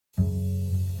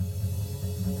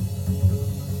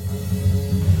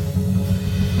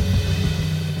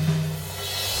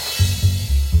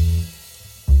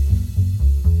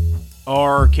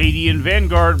Arcadian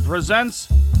Vanguard presents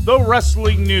The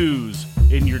Wrestling News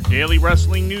in your daily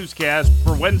wrestling newscast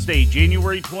for Wednesday,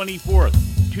 January 24th,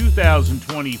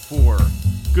 2024.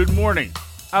 Good morning.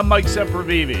 I'm Mike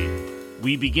Sempervive.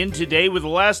 We begin today with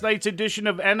last night's edition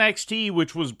of NXT,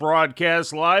 which was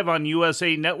broadcast live on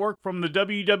USA Network from the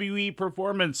WWE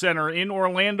Performance Center in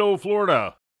Orlando,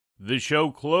 Florida. The show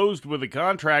closed with a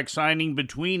contract signing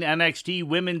between NXT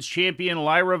Women's Champion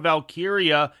Lyra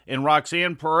Valkyria and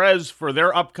Roxanne Perez for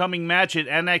their upcoming match at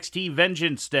NXT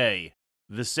Vengeance Day.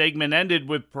 The segment ended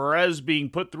with Perez being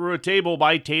put through a table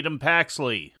by Tatum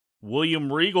Paxley.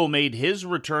 William Regal made his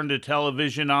return to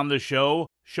television on the show,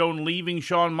 shown leaving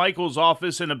Shawn Michaels'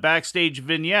 office in a backstage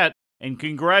vignette and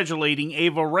congratulating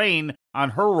Ava Raine on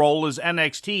her role as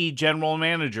NXT General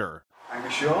Manager. Thank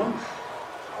you, Shawn.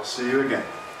 I'll see you again.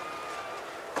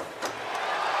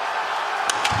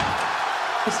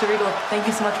 Mr. Regal, thank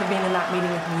you so much for being in that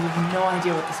meeting with me. You have no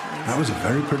idea what this means. That was a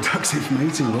very productive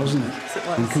meeting, wasn't it? Yes, it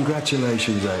was. And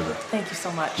congratulations, Ava. Thank you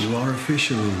so much. You are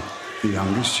officially the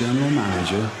youngest general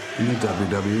manager in the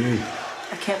WWE.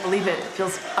 I can't believe it. It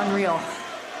feels unreal.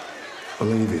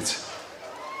 Believe it.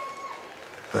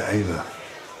 But Ava,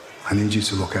 I need you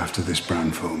to look after this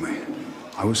brand for me.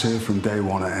 I was here from day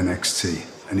one at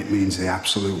NXT, and it means the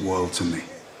absolute world to me.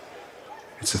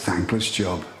 It's a thankless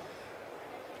job.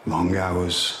 Long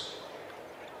hours,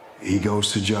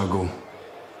 egos to juggle,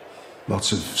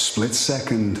 lots of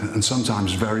split-second and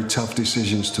sometimes very tough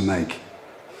decisions to make.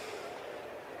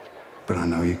 But I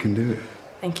know you can do it.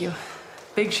 Thank you.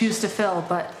 Big shoes to fill,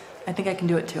 but I think I can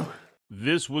do it too.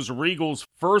 This was Regal's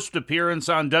first appearance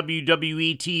on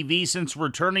WWE TV since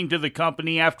returning to the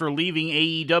company after leaving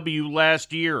AEW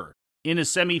last year. In a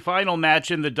semi-final match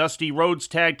in the Dusty Rhodes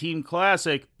Tag Team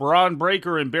Classic, Bron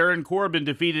Breakker and Baron Corbin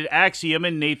defeated Axiom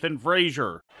and Nathan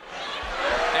Frazier.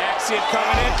 Axiom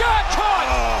coming in, got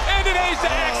caught, and it is to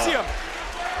Axiom.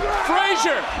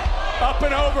 Frazier, up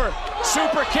and over,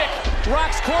 super kick,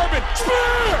 rocks Corbin,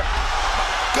 spear!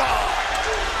 God.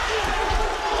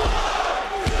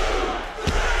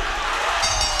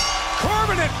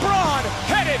 Corbin and Braun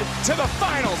headed to the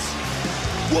finals.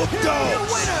 Whoop the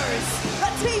winners!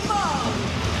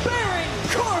 Baron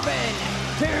Corbin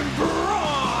and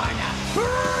Braun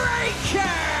Breakker!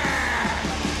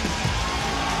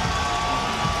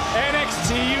 NXT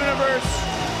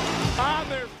Universe on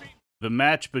their feet. The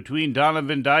match between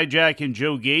Donovan Dijak and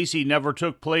Joe Gacy never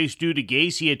took place due to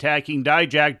Gacy attacking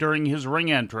Dijak during his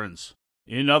ring entrance.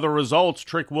 In other results,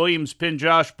 Trick Williams pinned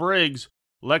Josh Briggs,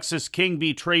 Lexis King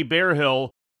beat Trey Bearhill,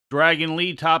 Dragon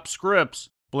Lee topped Scripps,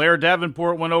 Blair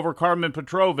Davenport went over Carmen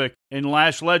Petrovic, and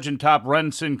Lash Legend topped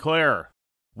Ren Sinclair.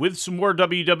 With some more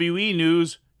WWE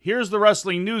news, here's the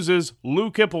Wrestling News'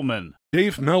 Lou Kippelman.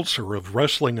 Dave Meltzer of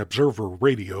Wrestling Observer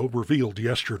Radio revealed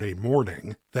yesterday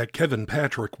morning that Kevin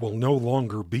Patrick will no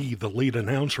longer be the lead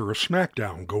announcer of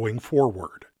SmackDown going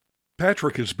forward.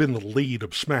 Patrick has been the lead of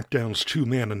SmackDown's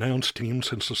two-man announce team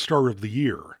since the start of the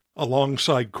year,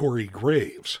 alongside Corey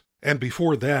Graves, and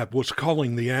before that was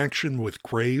calling the action with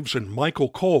Graves and Michael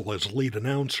Cole as lead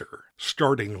announcer,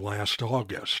 starting last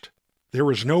August.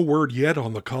 There is no word yet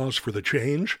on the cause for the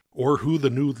change, or who the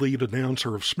new lead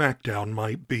announcer of SmackDown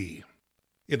might be.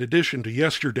 In addition to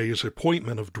yesterday's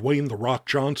appointment of Dwayne "The Rock"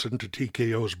 Johnson to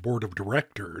TKO's board of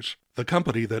directors, the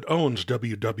company that owns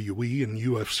WWE and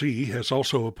UFC has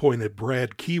also appointed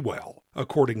Brad Keywell,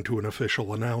 according to an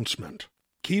official announcement.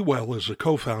 Keywell is a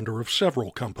co-founder of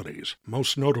several companies,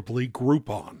 most notably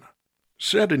Groupon.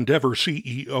 Said Endeavor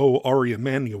CEO Ari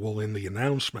Emanuel in the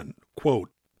announcement, quote,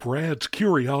 Brad's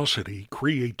curiosity,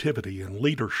 creativity, and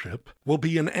leadership will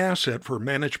be an asset for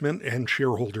management and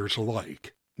shareholders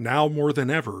alike. Now more than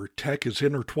ever, tech is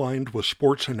intertwined with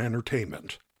sports and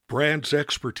entertainment. Brad's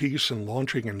expertise in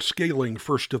launching and scaling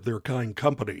first-of-their-kind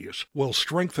companies will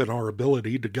strengthen our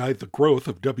ability to guide the growth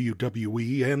of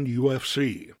WWE and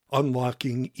UFC,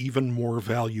 unlocking even more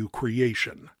value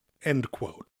creation. End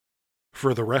quote.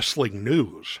 For the Wrestling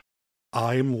News,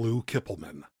 I'm Lou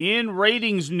Kippelman. In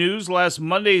ratings news, last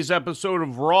Monday's episode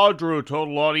of Raw drew a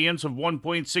total audience of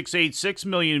 1.686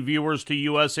 million viewers to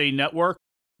USA Network,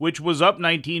 which was up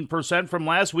 19% from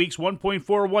last week's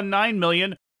 1.419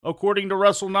 million, according to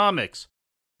WrestleNomics.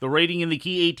 The rating in the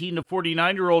key 18 to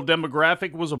 49-year-old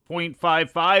demographic was a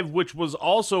 .55, which was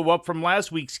also up from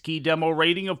last week's key demo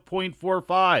rating of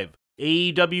 .45.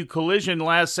 AEW Collision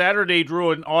last Saturday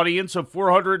drew an audience of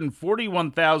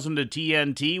 441,000 to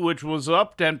TNT, which was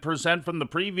up 10% from the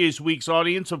previous week's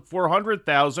audience of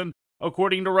 400,000,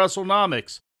 according to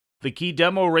WrestleNomics. The key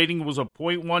demo rating was a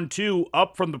 .12,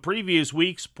 up from the previous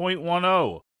week's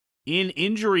 .10. In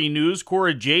injury news,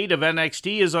 Cora Jade of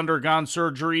NXT has undergone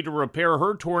surgery to repair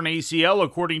her torn ACL,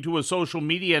 according to a social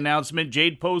media announcement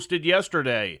Jade posted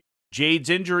yesterday. Jade's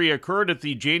injury occurred at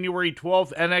the January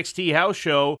 12th NXT house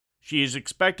show. She is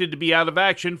expected to be out of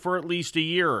action for at least a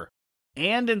year.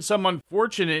 And in some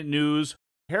unfortunate news,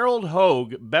 Harold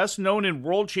Hogue, best known in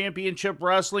World Championship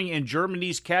Wrestling and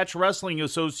Germany's Catch Wrestling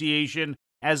Association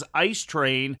as Ice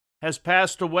Train, has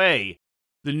passed away.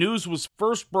 The news was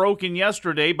first broken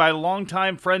yesterday by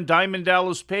longtime friend Diamond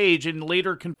Dallas Page and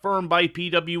later confirmed by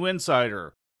PW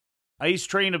Insider. Ice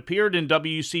Train appeared in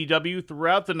WCW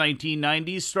throughout the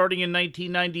 1990s, starting in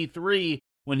 1993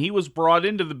 when he was brought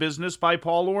into the business by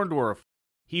Paul Orndorff.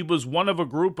 He was one of a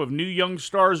group of new young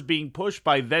stars being pushed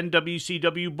by then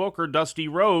WCW booker Dusty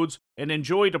Rhodes and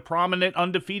enjoyed a prominent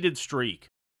undefeated streak.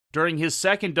 During his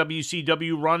second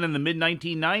WCW run in the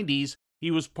mid-1990s, he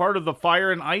was part of the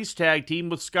Fire and Ice tag team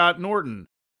with Scott Norton.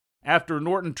 After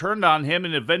Norton turned on him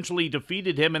and eventually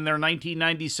defeated him in their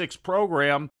 1996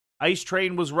 program, Ice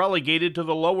Train was relegated to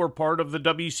the lower part of the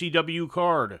WCW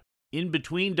card. In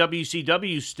between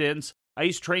WCW stints,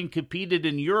 Ice Train competed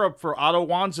in Europe for Otto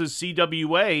Wanza's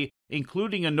CWA,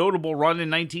 including a notable run in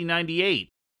 1998.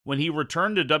 When he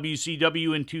returned to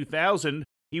WCW in 2000,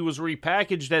 he was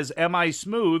repackaged as M.I.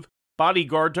 Smooth,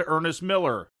 bodyguard to Ernest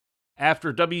Miller.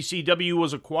 After WCW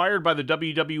was acquired by the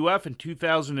WWF in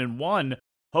 2001,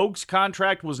 Hogue's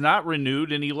contract was not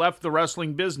renewed and he left the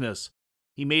wrestling business.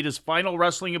 He made his final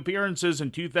wrestling appearances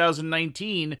in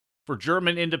 2019 for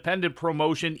German independent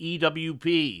promotion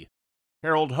EWP.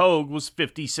 Harold Hogue was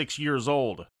 56 years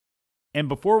old. And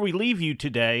before we leave you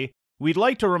today, we'd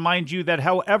like to remind you that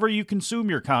however you consume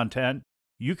your content,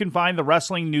 you can find the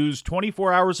wrestling news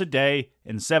 24 hours a day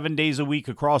and 7 days a week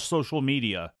across social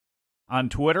media. On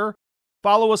Twitter,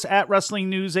 follow us at Wrestling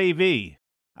News AV.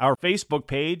 Our Facebook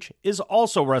page is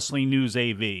also Wrestling News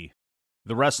AV.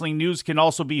 The Wrestling News can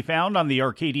also be found on the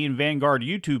Arcadian Vanguard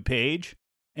YouTube page.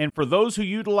 And for those who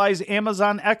utilize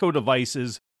Amazon Echo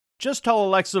devices, just tell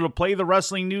Alexa to play the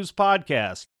Wrestling News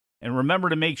podcast. And remember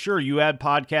to make sure you add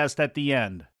podcast at the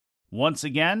end. Once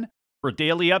again, for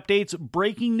daily updates,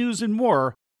 breaking news, and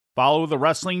more, follow the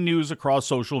Wrestling News across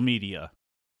social media.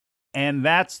 And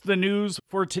that's the news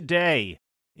for today.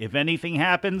 If anything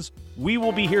happens, we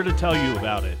will be here to tell you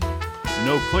about it.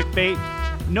 No clickbait,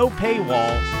 no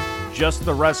paywall, just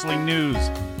the Wrestling News.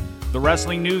 The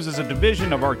Wrestling News is a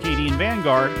division of Arcadian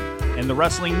Vanguard, and the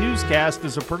Wrestling Newscast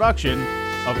is a production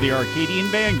of the Arcadian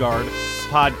Vanguard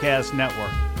Podcast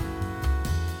Network.